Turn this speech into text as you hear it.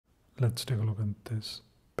Let's take a look at this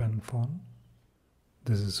pen phone.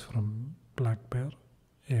 This is from Blackbear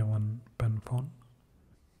A1 pen phone.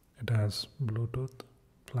 It has Bluetooth,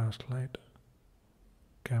 flashlight,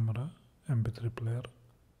 camera, MP3 player,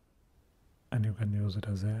 and you can use it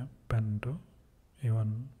as a pen to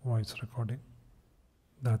even voice recording.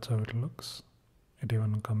 That's how it looks. It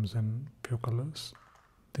even comes in few colors.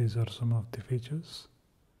 These are some of the features.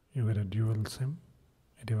 You get a dual SIM.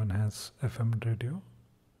 It even has FM radio,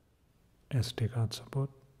 SD card support.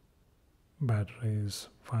 Battery is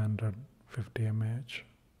 550 mAh.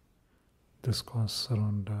 This costs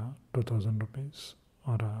around 2000 rupees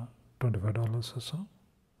or $25 or so.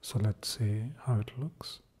 So let's see how it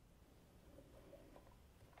looks.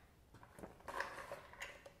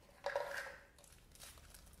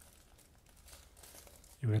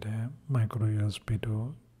 You get a micro USB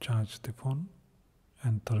to charge the phone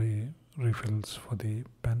and 3 refills for the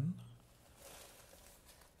pen.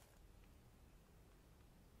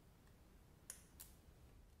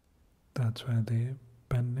 That's where the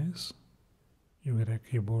pen is. You get a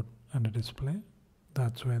keyboard and a display.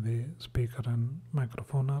 That's where the speaker and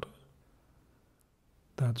microphone are.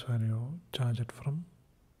 That's where you charge it from.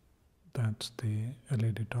 That's the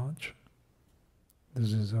LED torch.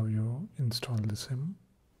 This is how you install the SIM.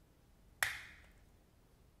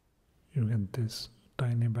 You get this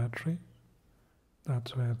tiny battery.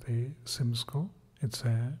 That's where the SIMs go. It's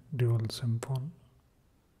a dual SIM phone.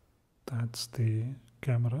 That's the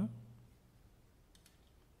camera.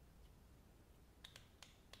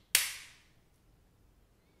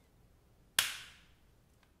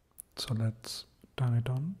 So let's turn it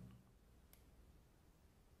on.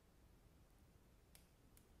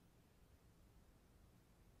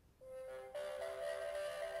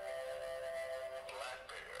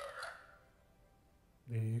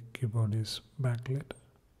 The keyboard is backlit.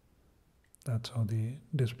 That's how the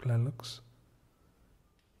display looks.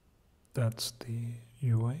 That's the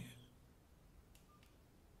UI.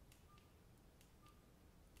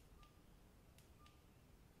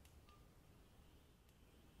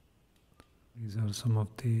 These are some of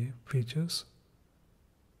the features.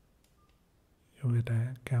 You get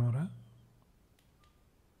a camera.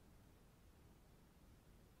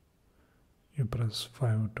 You press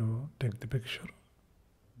 5 to take the picture.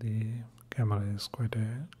 The camera is quite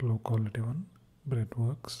a low quality one, but it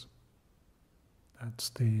works. That's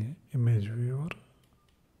the image viewer.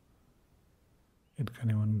 It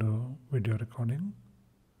can even do video recording,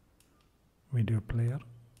 video player,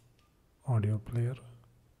 audio player,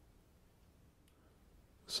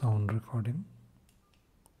 sound recording,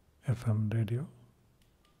 FM radio.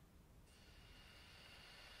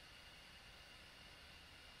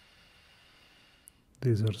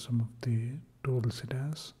 These are some of the tools it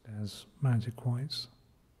has. It has magic voice,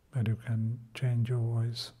 where you can change your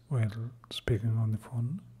voice while speaking on the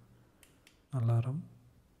phone. Alarm,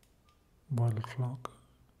 wall clock,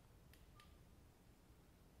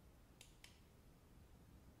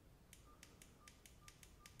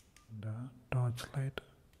 and a torchlight.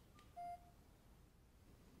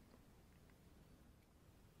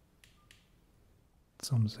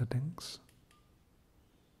 Some settings.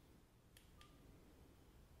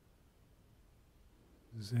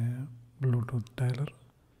 This is a Bluetooth dialer.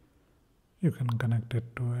 You can connect it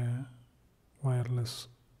to a wireless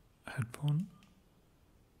headphone.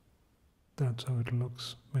 That's how it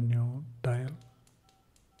looks when you dial.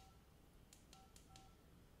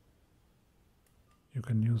 You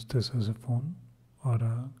can use this as a phone or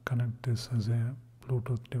connect this as a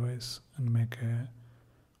Bluetooth device and make a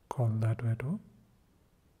call that way too.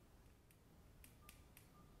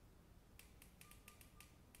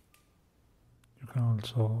 You can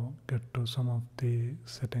also get to some of the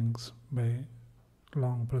settings by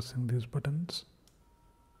long pressing these buttons.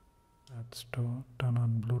 That's to turn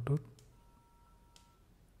on Bluetooth,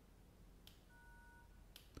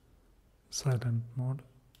 silent mode,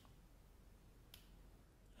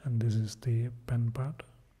 and this is the pen part.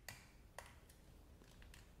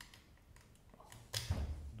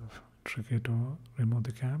 Tricky to remove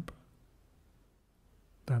the cap.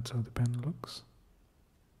 That's how the pen looks.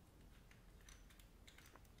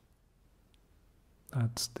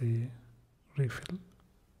 That's the refill.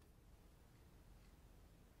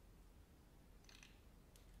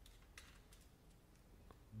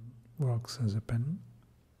 Works as a pen.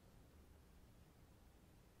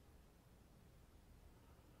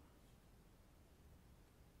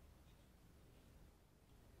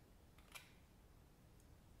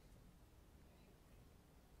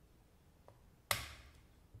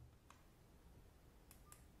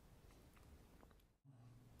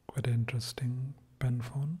 Quite an interesting pen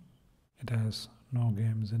phone. It has no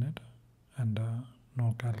games in it. and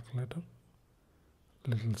no calculator.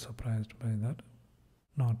 Little surprised by that.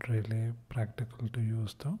 Not really practical to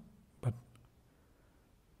use though, but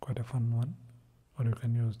quite a fun one. Or you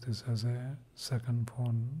can use this as a second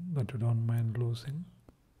phone that you don't mind losing.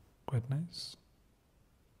 Quite nice.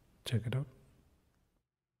 Check it out.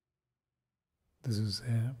 This is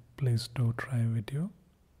a please do try video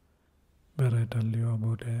where I tell you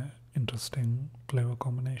about a interesting flavor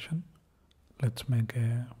combination. Let's make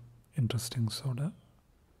a interesting soda.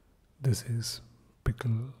 This is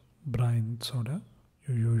pickle brine soda.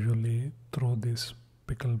 You usually throw this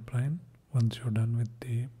pickle brine once you're done with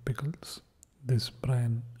the pickles. This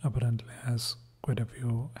brine apparently has quite a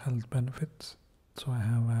few health benefits, so I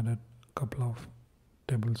have added a couple of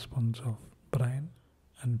tablespoons of brine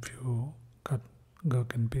and few cut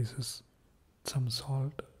gherkin pieces, some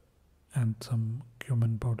salt and some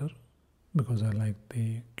cumin powder because I like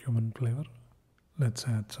the cumin flavor. Let's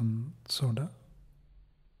add some soda.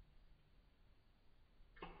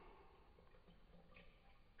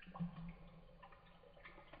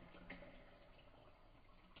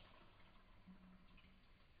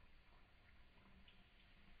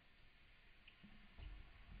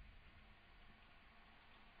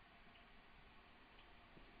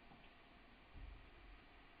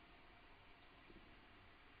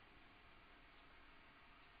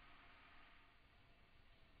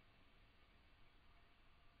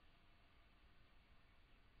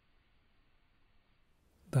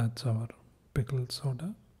 That's our pickled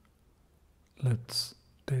soda. Let's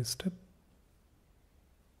taste it.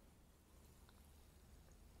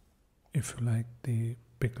 If you like the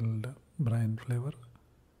pickled brine flavor,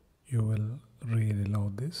 you will really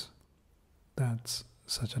love this. That's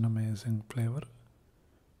such an amazing flavor,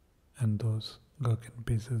 and those gherkin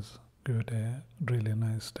pieces give it a really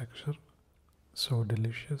nice texture. So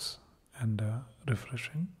delicious and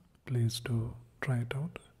refreshing. Please do try it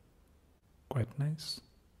out. Quite nice.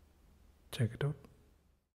 Check it out.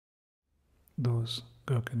 Those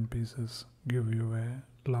gherkin pieces give you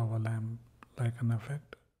a lava lamp like an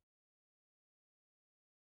effect.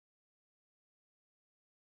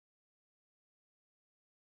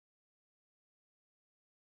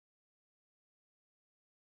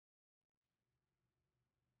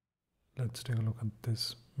 Let's take a look at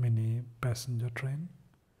this mini passenger train.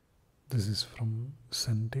 This is from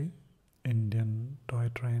Senti, Indian toy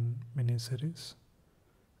train mini series.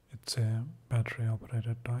 It's a battery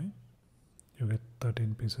operated toy. You get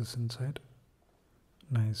 13 pieces inside.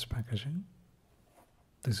 Nice packaging.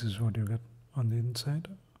 This is what you get on the inside.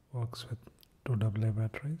 Works with 2 AA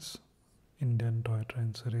batteries. Indian toy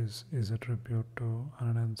train series is a tribute to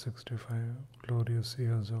 165 glorious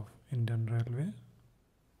years of Indian Railway.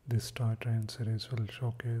 This toy train series will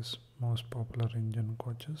showcase most popular engine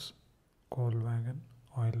coaches, coal wagon,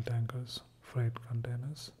 oil tankers, freight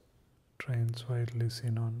containers, trains widely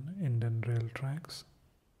seen on Indian rail tracks.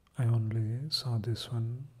 I only saw this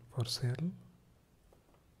one for sale.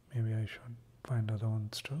 Maybe I should find other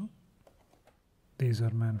ones too. These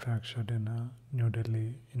are manufactured in New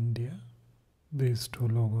Delhi, India. These two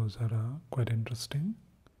logos are quite interesting.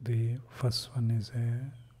 The first one is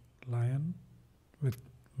a lion with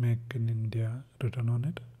Make in India written on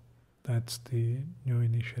it. That's the new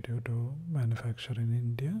initiative to manufacture in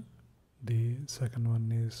India. The second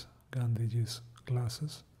one is Gandhiji's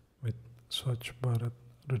glasses with Swachh Bharat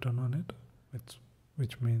written on it,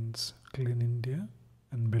 which means clean India,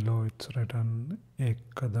 and below it's written Ek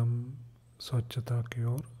Kadam Swachhata Ki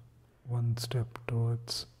Or, one step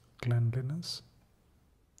towards cleanliness.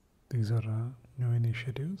 These are new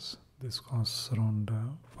initiatives. This costs around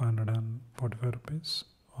 545 rupees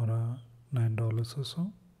or $9 or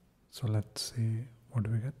so. So let's see what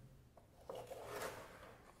we get.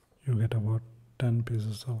 You get about 10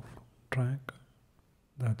 pieces of track.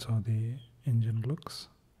 That's how the engine looks.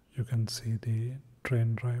 You can see the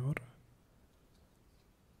train driver.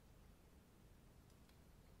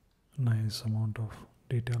 Nice amount of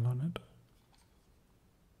detail on it.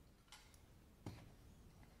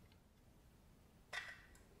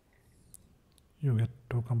 You get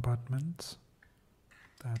 2 compartments.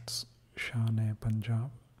 That's Shane, Punjab.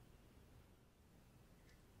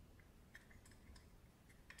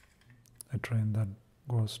 A train that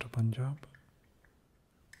goes to Punjab.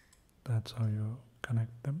 That's how you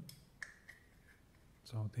connect them.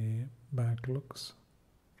 That's how the back looks.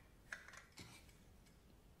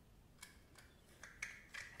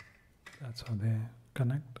 That's how they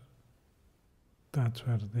connect. That's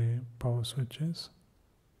where the power switch is.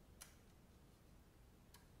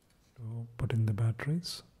 To put in the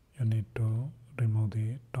batteries, you need to remove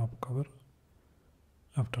the top cover.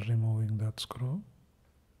 After removing that screw,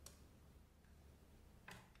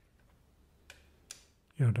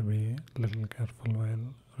 You have to be a little careful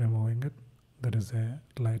while removing it. There is a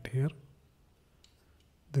light here.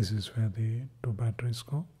 This is where the two batteries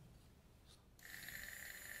go.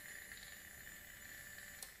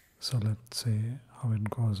 So let's see how it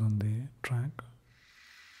goes on the track.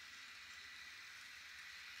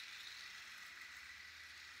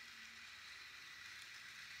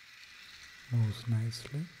 Moves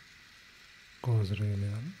nicely, goes really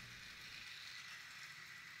well.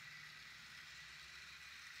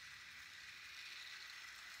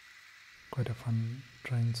 Quite a fun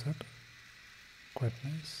train set, quite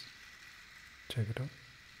nice. Check it out.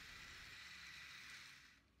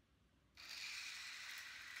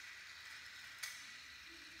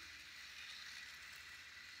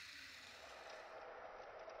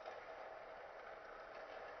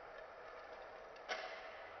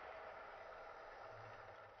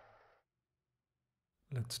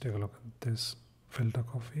 Let's take a look at this filter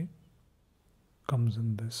coffee. Comes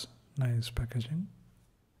in this nice packaging.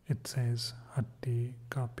 It says Hatti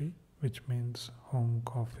Kapi, which means home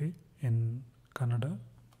coffee in Kannada.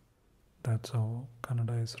 That's how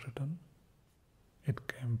Kannada is written. It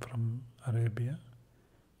came from Arabia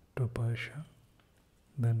to Persia,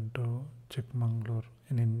 then to Chikmagalur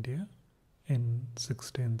in India. In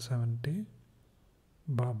 1670,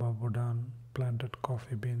 Baba Budan planted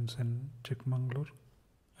coffee beans in Chikmagalur.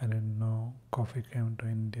 I didn't know coffee came to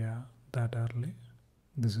India that early.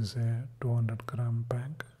 This is a 200-gram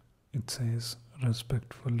pack. It says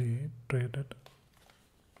respectfully traded.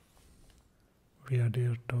 We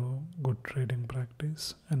adhere to good trading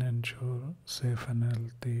practice and ensure safe and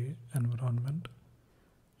healthy environment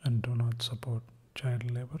and do not support child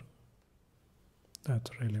labor. That's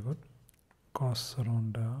really good. Costs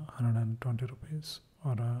around 120 rupees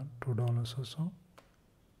or $2 or so.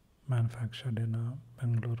 Manufactured in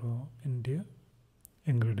Bengaluru, India.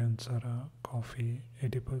 Ingredients are coffee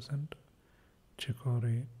 80%,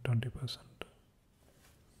 chicory 20%.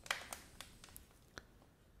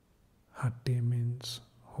 Hatti means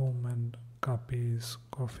home and kapi is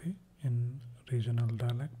coffee in regional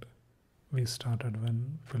dialect. We started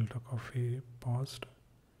when filter coffee paused.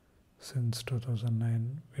 Since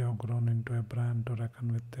 2009, we have grown into a brand to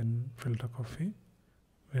reckon with in filter coffee.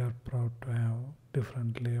 We are proud to have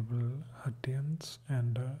different label Hattians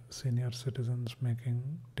and senior citizens making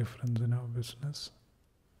difference in our business.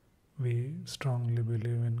 We strongly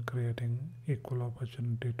believe in creating equal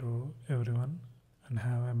opportunity to everyone and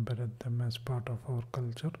have embedded them as part of our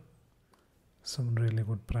culture. Some really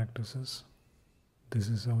good practices. This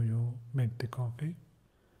is how you make the coffee.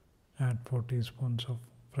 Add 4 teaspoons of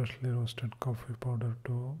freshly roasted coffee powder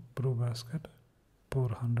to brew basket. Pour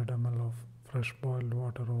 100 ml of fresh boiled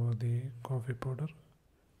water over the coffee powder.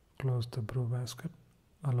 Close the brew basket.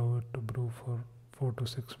 Allow it to brew for 4 to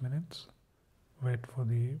 6 minutes. Wait for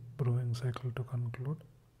the brewing cycle to conclude.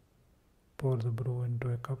 Pour the brew into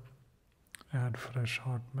a cup. Add fresh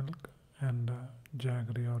hot milk and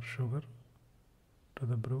jaggery or sugar to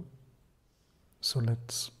the brew. So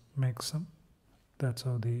let's make some. That's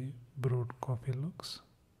how the brewed coffee looks.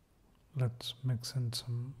 Let's mix in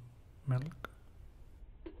some milk.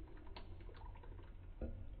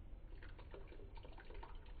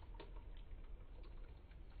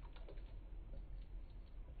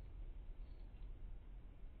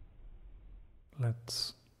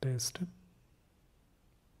 Let's taste it.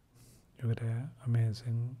 You get an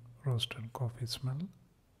amazing roasted coffee smell.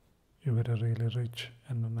 You get a really rich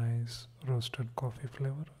and a nice roasted coffee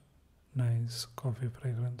flavor. Nice coffee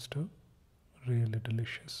fragrance too. Really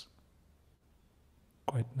delicious.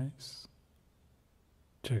 Quite nice.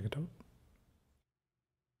 Check it out.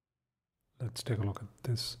 Let's take a look at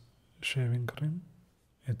this shaving cream.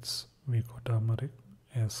 It's Vico Turmeric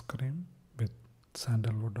Ace Cream with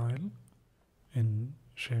sandalwood oil in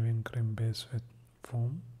shaving cream base with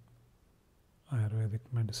foam, Ayurvedic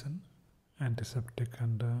medicine, antiseptic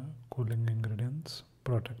and cooling ingredients,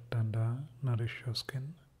 protect and nourish your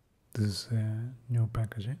skin. This is a new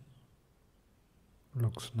packaging.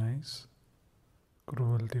 Looks nice,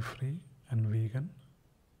 cruelty free and vegan.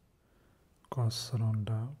 Costs around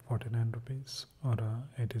 49 rupees or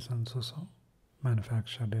 80 cents or so.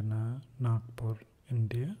 Manufactured in Nagpur,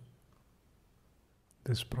 India.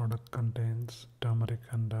 This product contains turmeric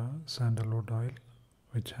and sandalwood oil,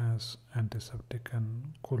 which has antiseptic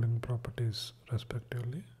and cooling properties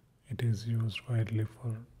respectively. It is used widely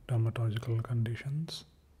for dermatological conditions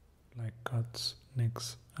like cuts,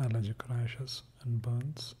 nicks, allergic rashes and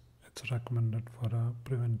burns. It's recommended for a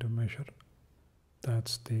preventive measure.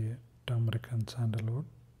 That's the turmeric and sandalwood,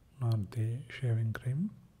 not the shaving cream.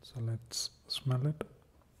 So let's smell it.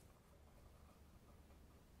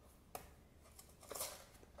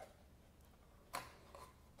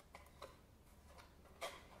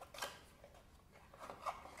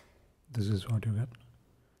 this is what you get.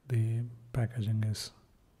 The packaging is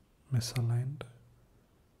misaligned.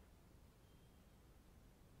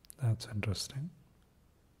 That's interesting.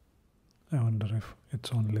 I wonder if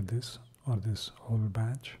it's only this or this whole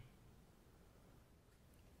batch.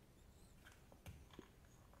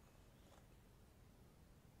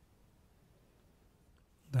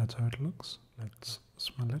 That's how it looks. Let's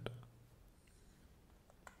smell it.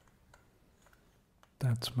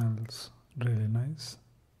 That smells really nice.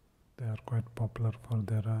 They are quite popular for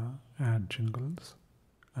their ad jingles.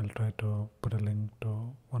 I'll try to put a link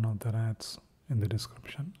to one of their ads in the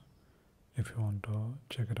description if you want to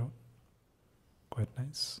check it out. Quite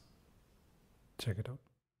nice. Check it out.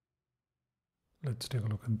 Let's take a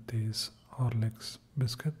look at these Horlicks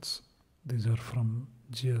biscuits. These are from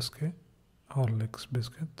GSK. Horlicks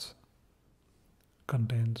biscuits.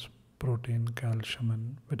 Contains protein, calcium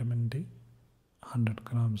and vitamin D. 100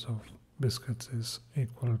 grams of biscuits is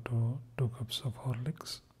equal to 2 cups of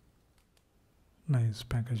Horlicks. Nice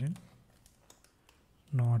packaging.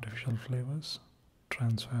 No artificial flavors.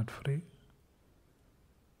 Trans fat free.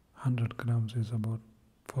 100 grams is about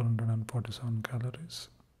 447 calories.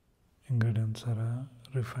 Ingredients are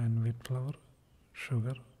refined wheat flour,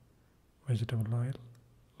 sugar, vegetable oil,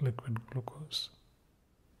 liquid glucose,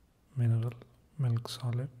 mineral, milk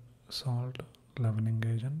solid, salt, leavening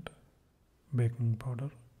agent, baking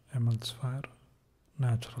powder, emulsifier,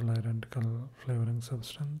 natural identical flavoring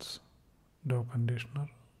substance, dough conditioner,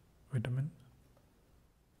 vitamin.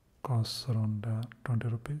 Costs around 20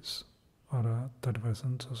 rupees or 35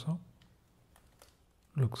 cents or so.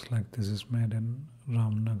 Looks like this is made in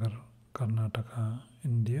Ramnagar, Karnataka,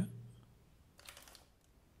 India.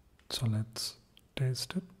 So let's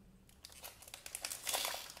taste it.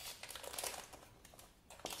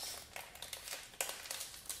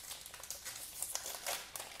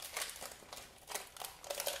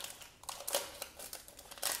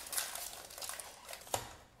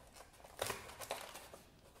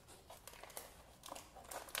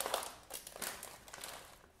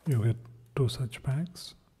 You get 2 such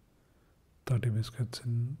packs, 30 biscuits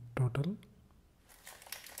in total.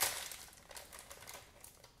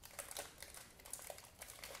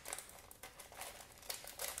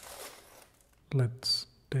 Let's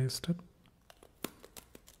taste it.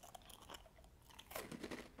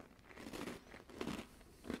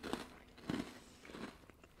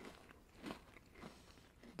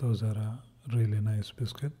 Those are really nice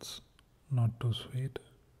biscuits, not too sweet,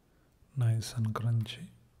 nice and crunchy.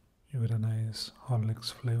 You get a nice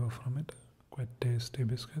Horlicks flavor from it. Quite tasty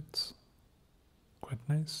biscuits. Quite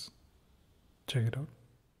nice. Check it out.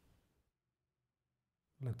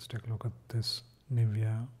 Let's take a look at this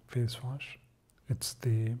Nivea face wash. It's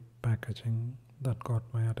the packaging that got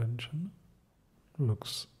my attention.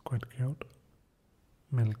 Looks quite cute.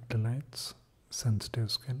 Milk delights, sensitive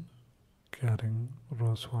skin, caring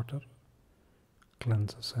rose water,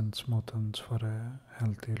 cleanses and smoothens for a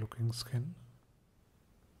healthy looking skin.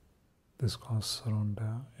 This costs around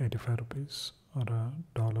 85 rupees or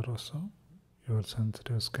 $1 or so. Your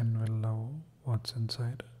sensitive skin will love what's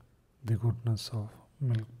inside. The goodness of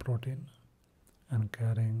milk protein and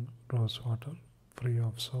carrying rose water free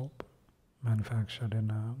of soap, manufactured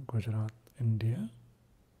in Gujarat, India.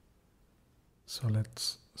 So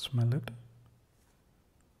let's smell it.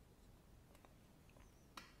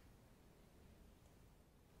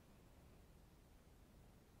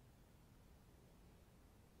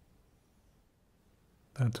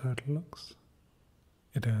 That's how it looks.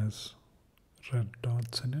 It has red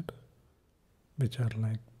dots in it, which are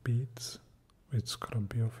like beads which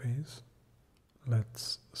scrub your face.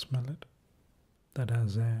 Let's smell it. That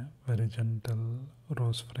has a very gentle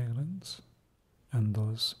rose fragrance, and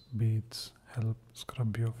those beads help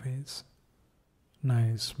scrub your face.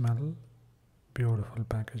 Nice smell, beautiful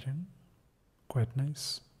packaging, quite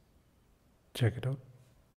nice. Check it out.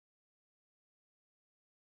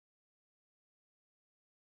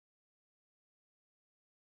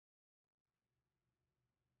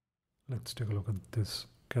 Let's take a look at this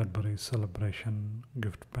Cadbury Celebration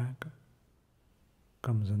gift pack.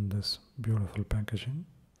 Comes in this beautiful packaging.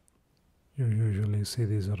 You usually see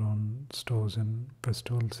these around stores in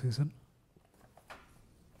festival season.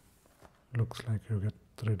 Looks like you get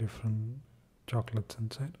 3 different chocolates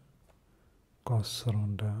inside. Costs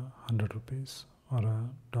around 100 rupees or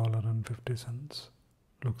 $1.50.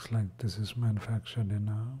 Looks like this is manufactured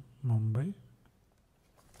in Mumbai.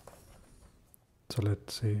 So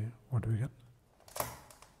let's see what we get.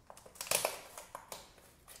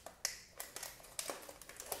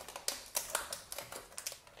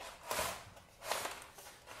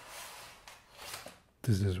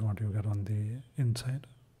 This is what you get on the inside.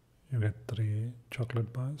 You get 3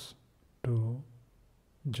 chocolate bars, 2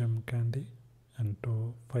 gem candy and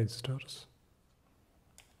 2 5 stars.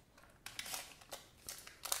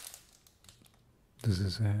 This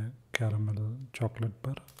is a caramel chocolate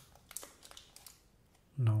bar,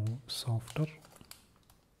 now softer.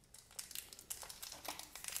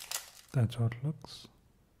 That's how it looks.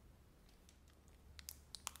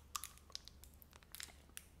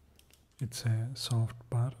 It's a soft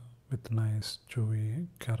bar with nice chewy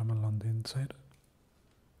caramel on the inside.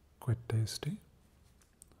 Quite tasty.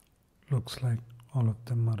 Looks like all of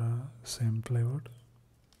them are same flavored.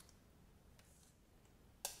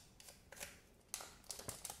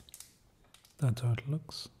 That's how it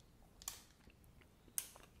looks.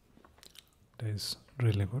 Tastes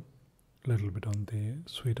really good. Little bit on the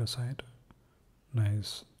sweeter side.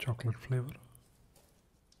 Nice chocolate flavor.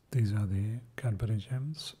 These are the Cadbury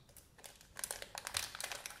gems.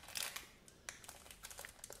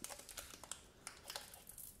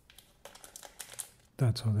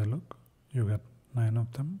 That's how they look. You get 9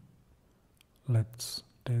 of them. Let's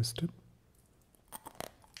taste it.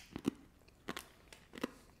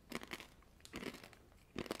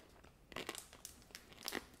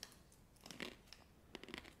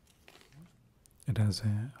 It has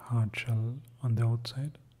a hard shell on the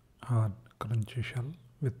outside, hard crunchy shell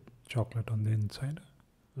with chocolate on the inside.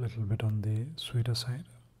 Little bit on the sweeter side,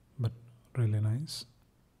 but really nice.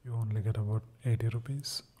 You only get about 80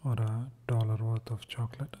 rupees or $1 worth of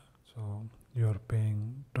chocolate. So you're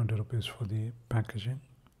paying 20 rupees for the packaging.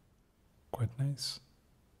 Quite nice.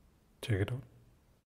 Check it out.